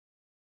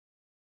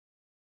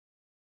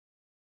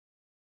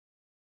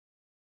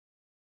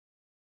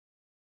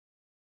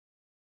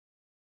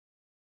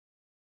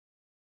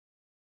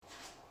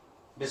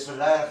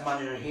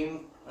Bismillahirrahmanirrahim.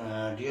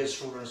 Dear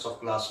students of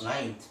class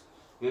 9th,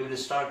 we will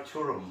start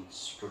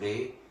theorems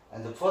today,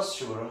 and the first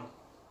theorem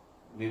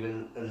we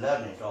will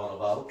learn it all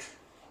about.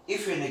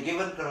 If in a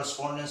given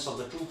correspondence of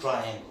the two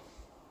triangles,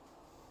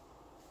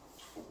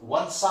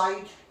 one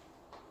side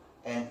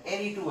and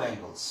any two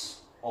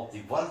angles of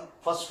the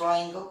first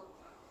triangle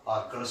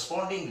are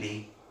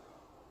correspondingly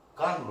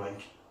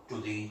congruent to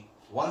the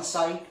one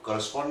side,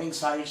 corresponding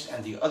sides,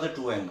 and the other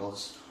two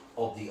angles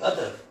of the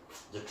other,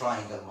 the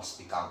triangle must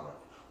be congruent.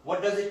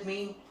 What does it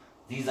mean?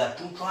 These are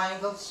two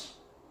triangles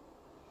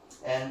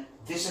and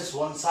this is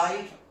one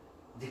side,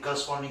 the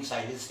corresponding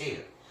side is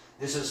here.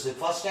 This is the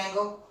first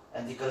angle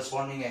and the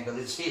corresponding angle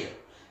is here.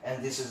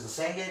 And this is the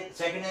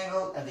second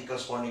angle and the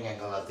corresponding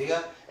angle are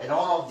there, and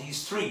all of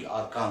these three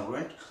are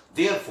congruent.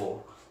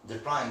 Therefore, the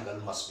triangle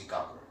must be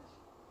congruent.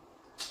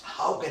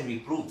 How can we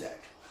prove that?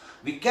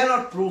 We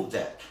cannot prove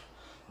that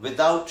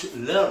without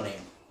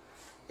learning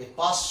a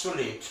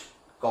postulate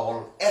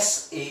called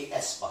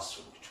SAS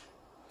postulate.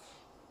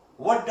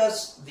 What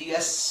does the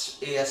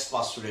SAS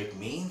postulate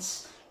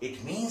means?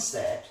 It means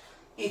that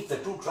if the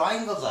two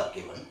triangles are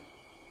given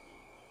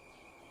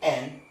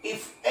and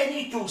if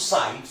any two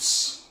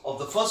sides of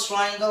the first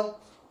triangle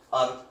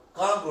are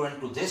congruent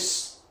to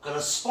this,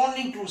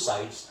 corresponding two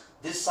sides,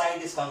 this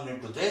side is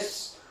congruent to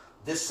this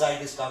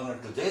side is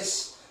congruent to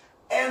this,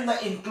 and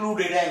the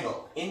included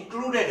angle,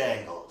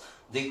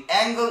 the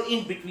angle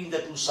in between the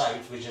two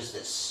sides, which is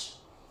this,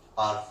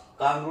 are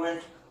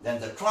congruent,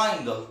 then the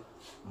triangle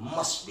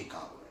must be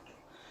congruent.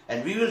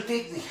 And we will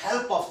take the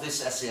help of this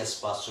SAS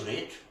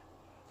postulate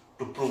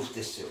to prove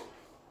this theorem.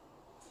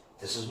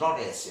 This is not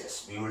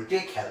SAS, we will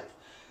take help.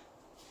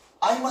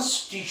 I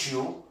must teach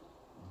you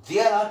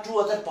there are two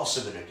other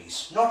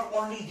possibilities, not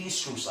only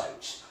these two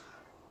sides,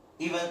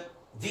 even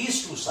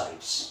these two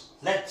sides.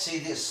 Let's say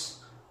this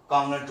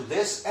congruent to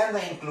this and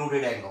the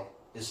included angle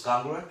is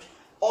congruent,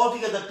 or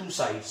the other two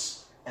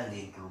sides and the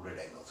included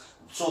angle.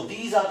 So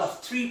these are the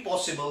three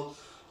possible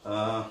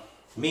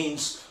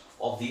means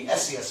of the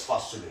SAS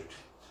postulate.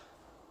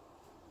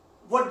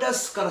 What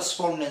does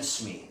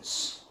correspondence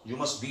means? You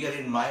must bear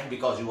in mind,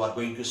 because you are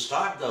going to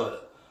start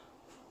the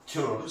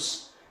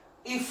theorems.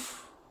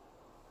 If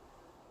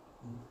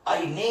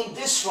I name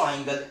this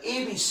triangle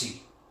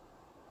ABC,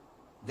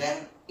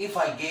 then if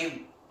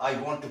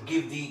I want to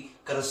give the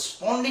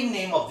corresponding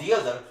name of the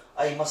other,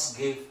 I must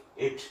give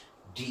it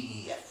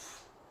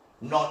DEF,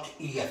 not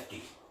EFT.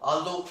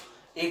 Although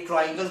एक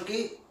triangle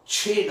के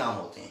 6 नाम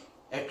होते हैं,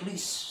 at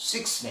least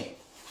 6 name,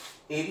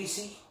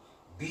 ABC,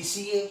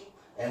 BCA,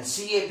 and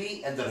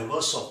CAB, and the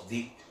reverse of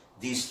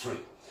these three.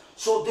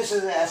 So this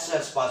is the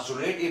SAS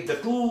postulate. If the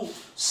two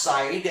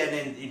side and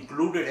an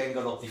included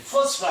angle of the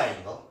first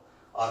triangle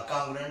are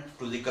congruent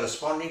to the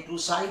corresponding two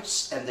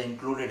sides and the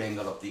included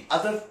angle of the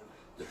other,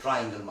 the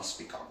triangle must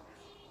be congruent.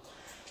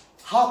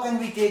 How can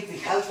we take the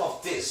help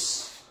of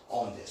this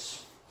on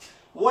this?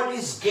 What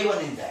is given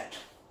in that?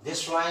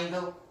 This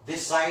triangle,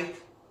 this side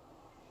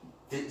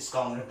is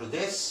congruent to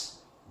this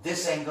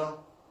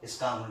angle is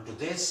congruent to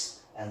this,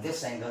 and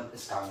this angle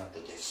is congruent to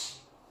this.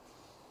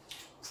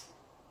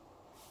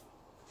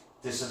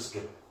 This is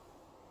given.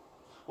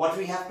 What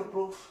we have to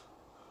prove?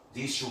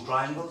 These two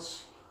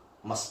triangles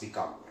must be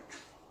congruent.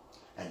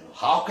 And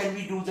how can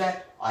we do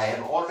that? I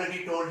have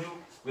already told you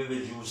we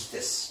will use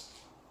this.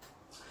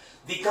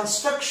 The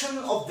construction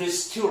of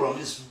this theorem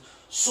is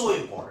so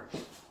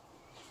important.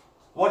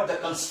 What the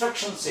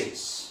construction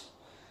says?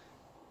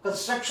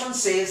 Construction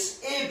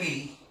says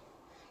AB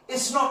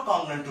is not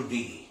congruent to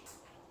DE.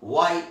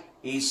 Why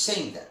is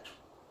saying that?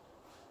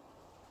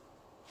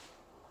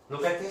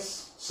 Look at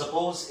this.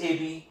 Suppose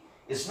AB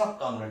is not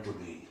congruent to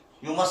DE.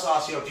 You must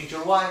ask your teacher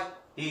why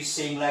he is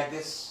saying like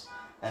this.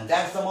 And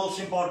that's the most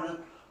important,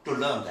 to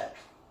learn that.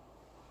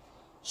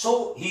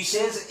 So he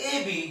says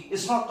AB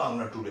is not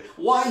congruent to DE.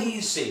 Why he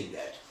is saying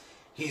that?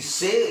 He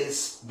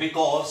says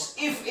because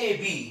if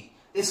AB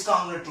is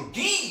congruent to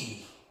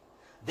DE,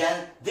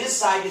 then this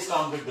side is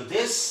congruent to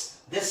this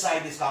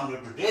side is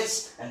congruent to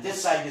this, and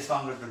this side is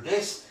congruent to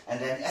this, and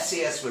then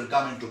SAS will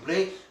come into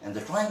play and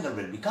the triangle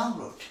will be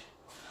congruent.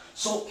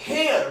 So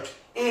here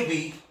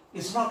AB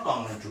is not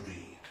congruent to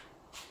DE.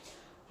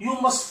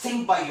 You must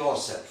think by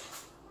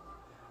yourself.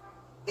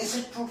 Is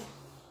it true?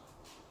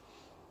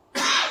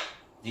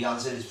 The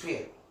answer is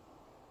fair.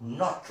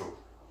 Not true.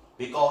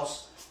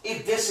 Because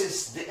if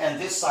this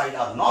and this side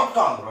are not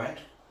congruent,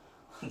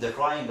 the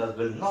triangle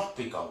will not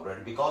be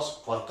congruent, because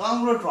for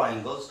congruent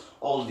triangles,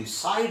 all the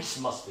sides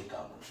must be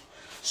congruent.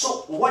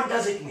 So what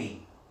does it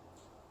mean?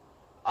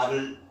 I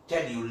will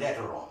tell you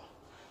later on.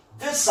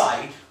 This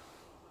side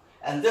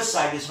and this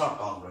side is not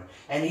congruent,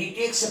 and he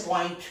takes a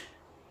point,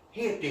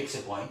 here takes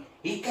a point,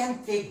 he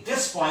can take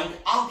this point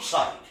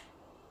outside,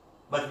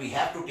 but we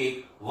have to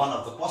take one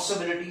of the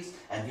possibilities,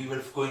 and we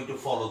will going to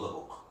follow the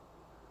book.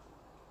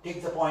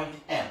 Take the point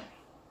M,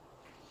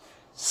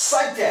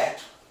 such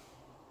that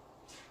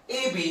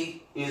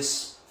AB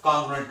is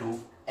congruent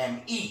to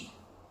ME,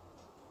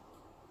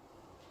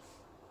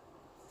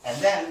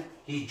 and then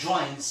he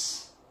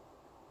joins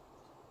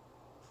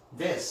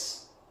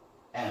this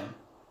M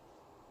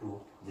to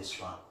this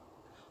one,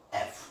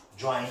 F.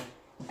 Join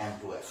M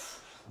to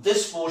F.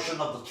 This portion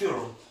of the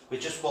theorem,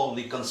 which is called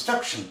the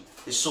construction,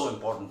 is so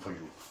important for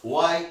you.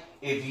 Why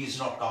AB is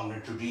not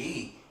congruent to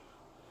DE?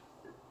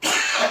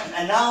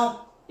 And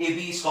now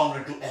AB is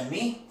congruent to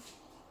ME.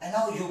 And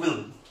now you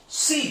will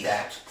see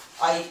that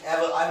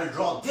I will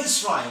draw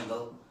this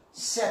triangle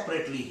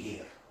separately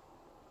here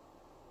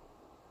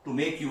to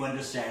make you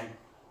understand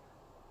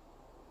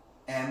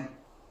M,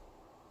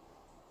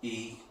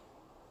 E,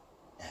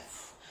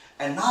 F.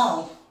 And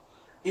now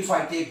if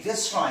I take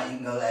this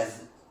triangle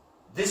as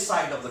this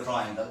side of the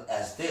triangle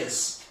as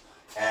this,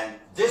 and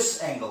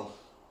this angle,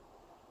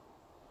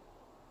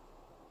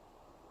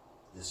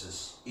 this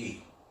is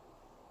E,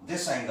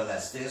 this angle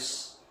as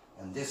this,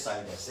 and this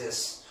side as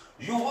this,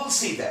 you will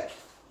see that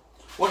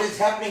what is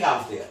happening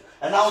out there.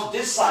 And now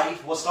this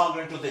side was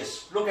congruent to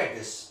this. Look at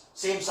this,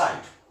 same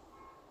side,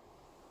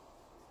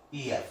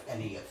 EF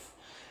and EF.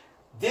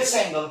 This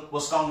angle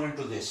was congruent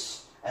to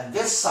this, and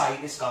this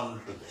side is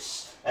congruent to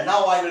this. And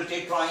now I will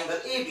take triangle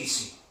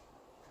ABC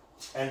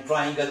and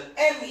triangle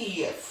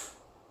MEF.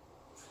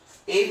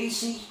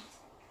 ABC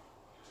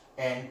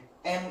and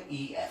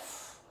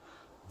MEF.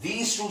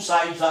 These two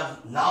sides are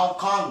now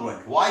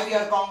congruent. Why they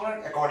are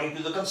congruent? According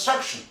to the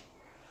construction.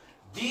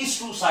 These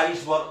two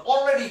sides were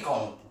already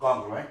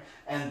congruent,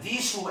 and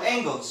these two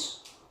angles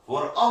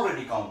were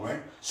already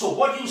congruent. So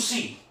what you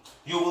see?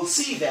 You will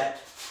see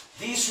that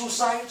these two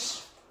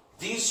sides,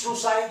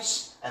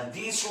 and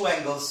these two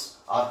angles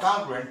are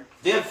congruent.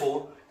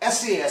 Therefore,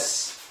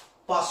 SAS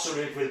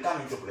postulate will come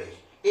into play.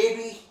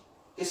 AB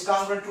is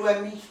congruent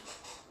to ME.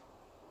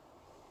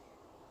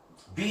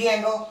 B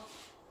angle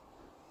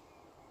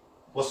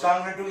was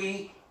congruent to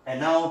E,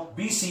 and now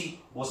BC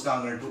was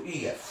congruent to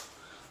EF.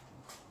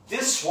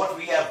 This is what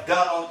we have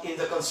done in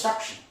the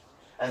construction,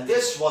 and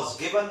this was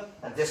given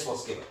and this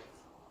was given.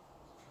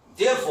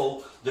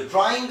 Therefore, the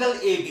triangle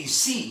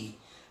ABC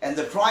and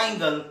the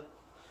triangle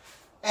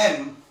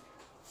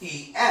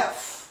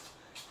MEF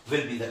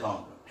will be the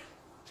congruent.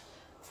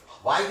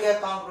 Why they are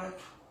congruent?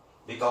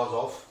 Because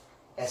of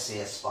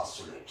SAS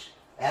postulate.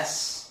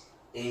 SAS.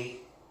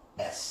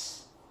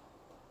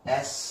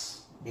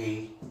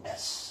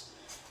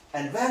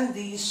 And when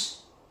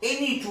these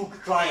any two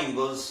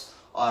triangles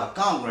are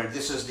congruent,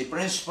 this is the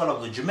principle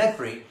of the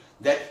geometry,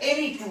 that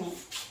any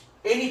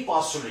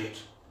postulate,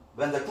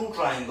 when the two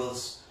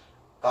triangles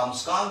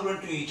comes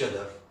congruent to each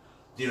other,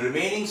 the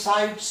remaining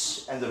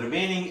sides and the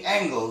remaining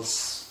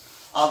angles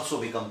also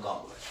become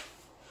congruent.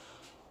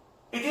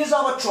 It is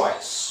our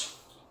choice.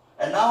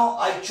 And now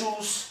I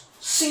choose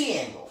C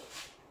angle.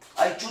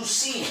 I choose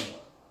C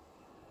angle.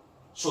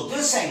 So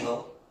this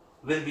angle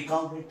will be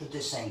congruent to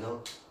this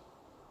angle,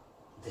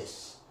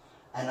 this.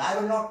 And I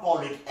will not call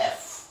it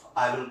F.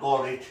 I will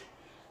call it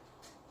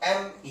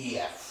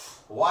MEF.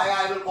 Why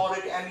I will call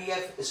it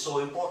MEF is so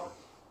important.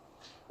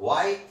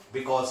 Why?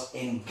 Because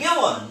in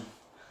given,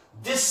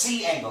 this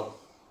C angle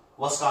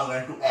was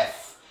congruent to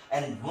F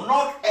and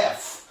not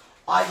F.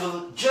 I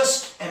will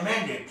just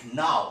amend it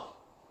now.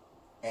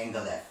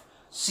 Angle F.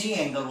 C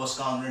angle was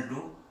congruent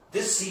to,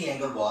 this C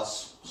angle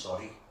was,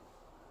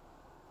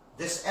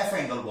 this F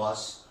angle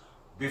was,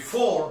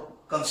 before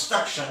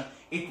construction,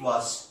 it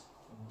was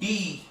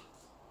DFE.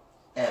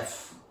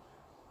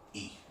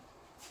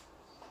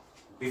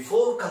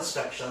 Before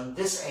construction,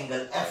 this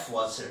angle F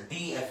was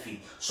DFE.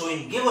 So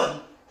in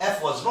given,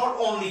 F was not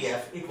only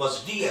F, it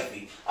was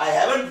DFE. I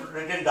haven't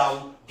written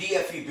down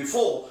DFE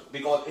before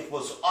because it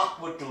was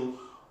awkward to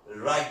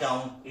write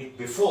down it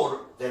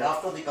before, then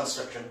after the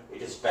construction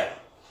it is better.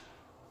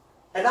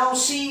 And now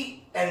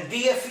C and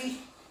DFE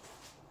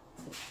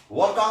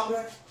were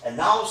congruent, and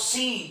now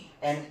C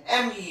and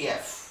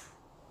MEF.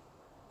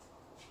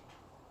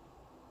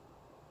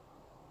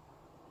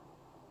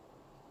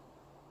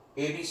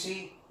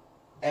 ABC,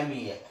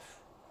 MEF.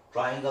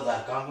 Triangles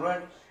are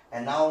congruent,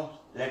 and now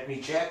let me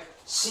check.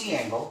 C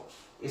angle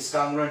is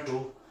congruent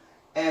to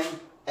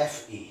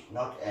MFE,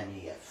 not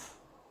MEF.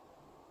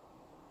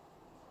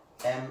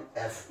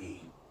 MFE.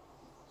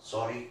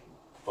 Sorry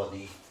for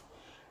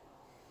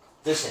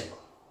this angle,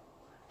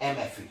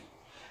 MFE.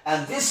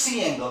 And this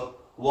C angle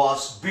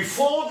was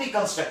before the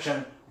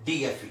construction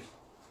DFE.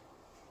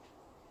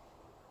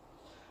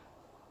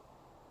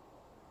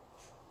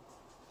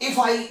 If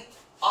I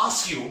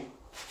ask you,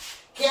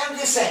 can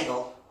this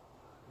angle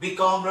be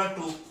congruent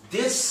to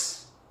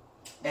this,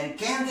 and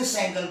can this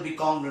angle be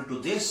congruent to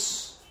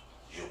this?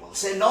 You will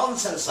say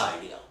nonsense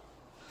idea.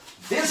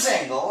 This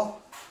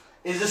angle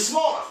is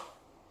smaller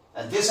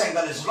and this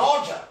angle is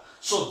larger.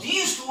 So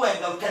these two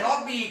angles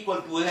cannot be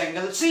equal to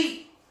angle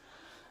C.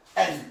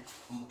 And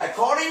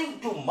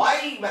according to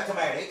my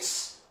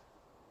mathematics,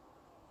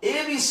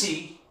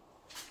 ABC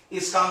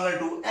is congruent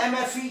to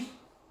MFE,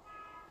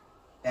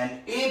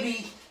 and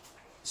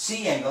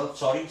C angle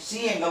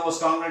was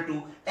congruent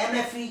to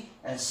MFE,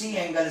 and C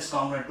angle is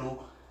congruent to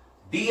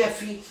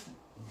DFE,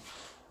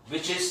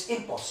 which is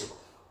impossible.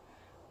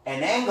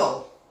 An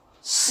angle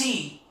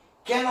C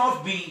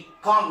cannot be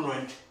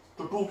congruent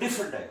to two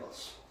different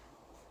angles.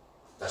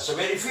 That's a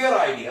very fair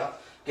idea.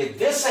 Okay,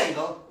 this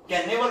angle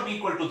can never be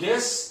equal to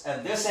this,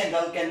 and this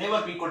angle can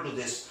never be equal to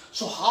this.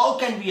 So how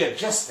can we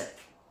adjust that?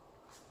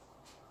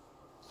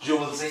 You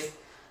will say,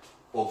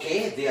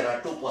 okay, there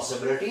are two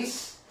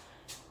possibilities.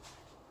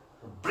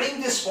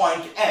 Bring this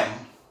point M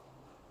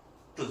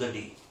to the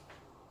D,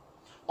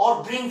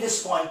 or bring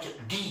this point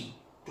D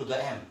to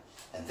the M,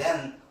 and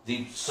then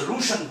the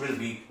solution will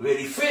be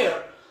very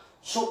fair.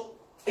 So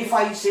if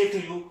I say to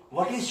you,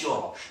 what is your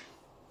option?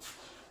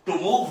 To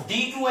move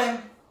D to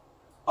M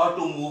or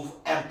to move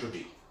M to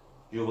D?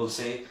 You will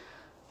say,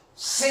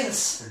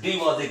 since D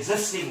was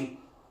existing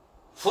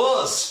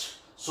first,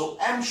 so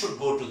M should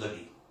go to the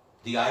D.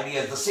 The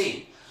idea is the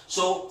same.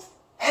 So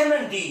M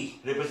and D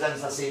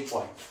represents the same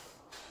point.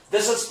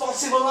 This is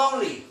possible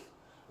only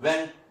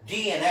when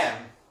D and M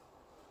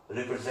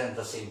represent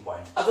the same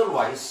point.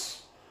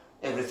 Otherwise,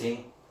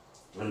 everything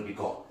will be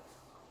gone.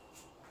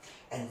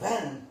 And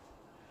when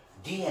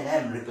D and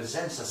M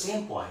represents the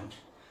same point,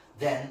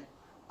 then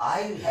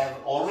I have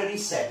already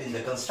said in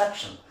the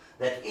construction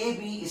that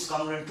AB is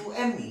congruent to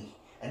ME.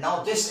 And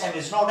now this M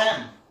is not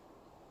M.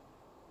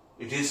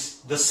 It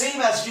is the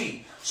same as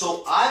D.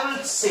 So I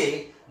will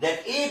say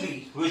that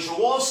AB, which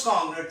was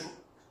congruent to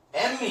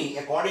ME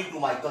according to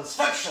my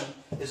construction,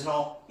 is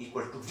now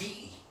equal to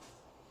DE.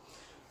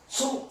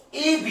 So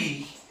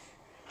AB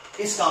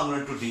is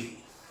congruent to DE.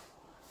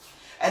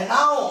 And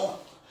now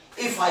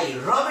if I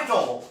rub it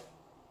all,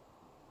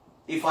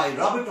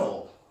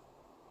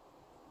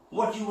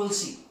 what you will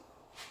see?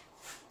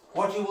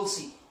 What you will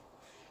see?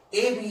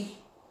 AB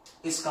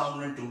is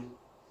congruent to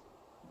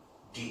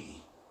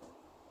DE.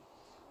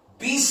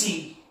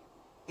 BC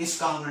is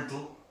congruent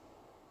to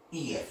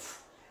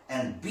EF.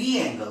 And B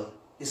angle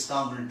is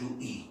congruent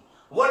to E.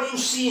 What do you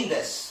see in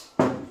this?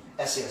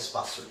 SAS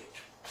postulate.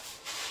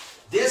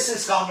 This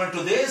is congruent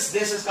to this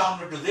is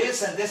congruent to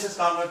this, and this is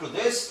congruent to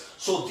this.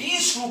 So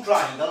these two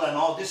triangles, and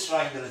now this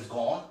triangle is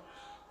gone.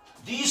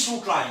 These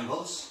two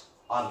triangles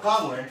are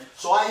congruent.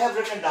 So I have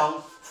written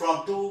down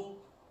from 2,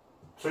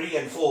 3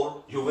 and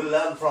 4. You will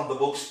learn from the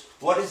books.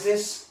 What is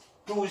this?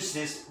 2 is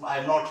this. I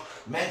am not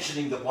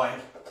mentioning the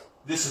point.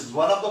 This is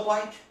one of the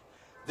point.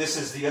 This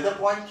is the other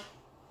point.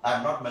 I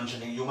am not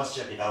mentioning. You must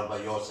check it out by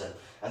yourself.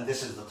 And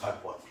this is the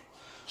third point.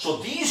 So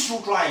these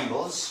two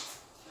triangles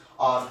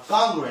are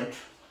congruent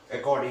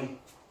according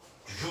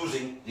to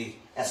using the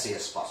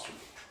SAS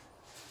postulate.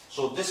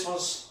 So this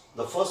was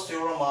the first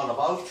theorem all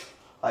about.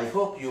 I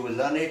hope you will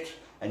learn it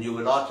and you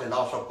will ask a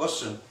lot of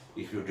questions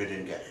if you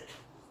didn't get it.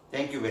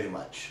 Thank you very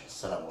much.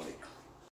 Assalamu alaikum.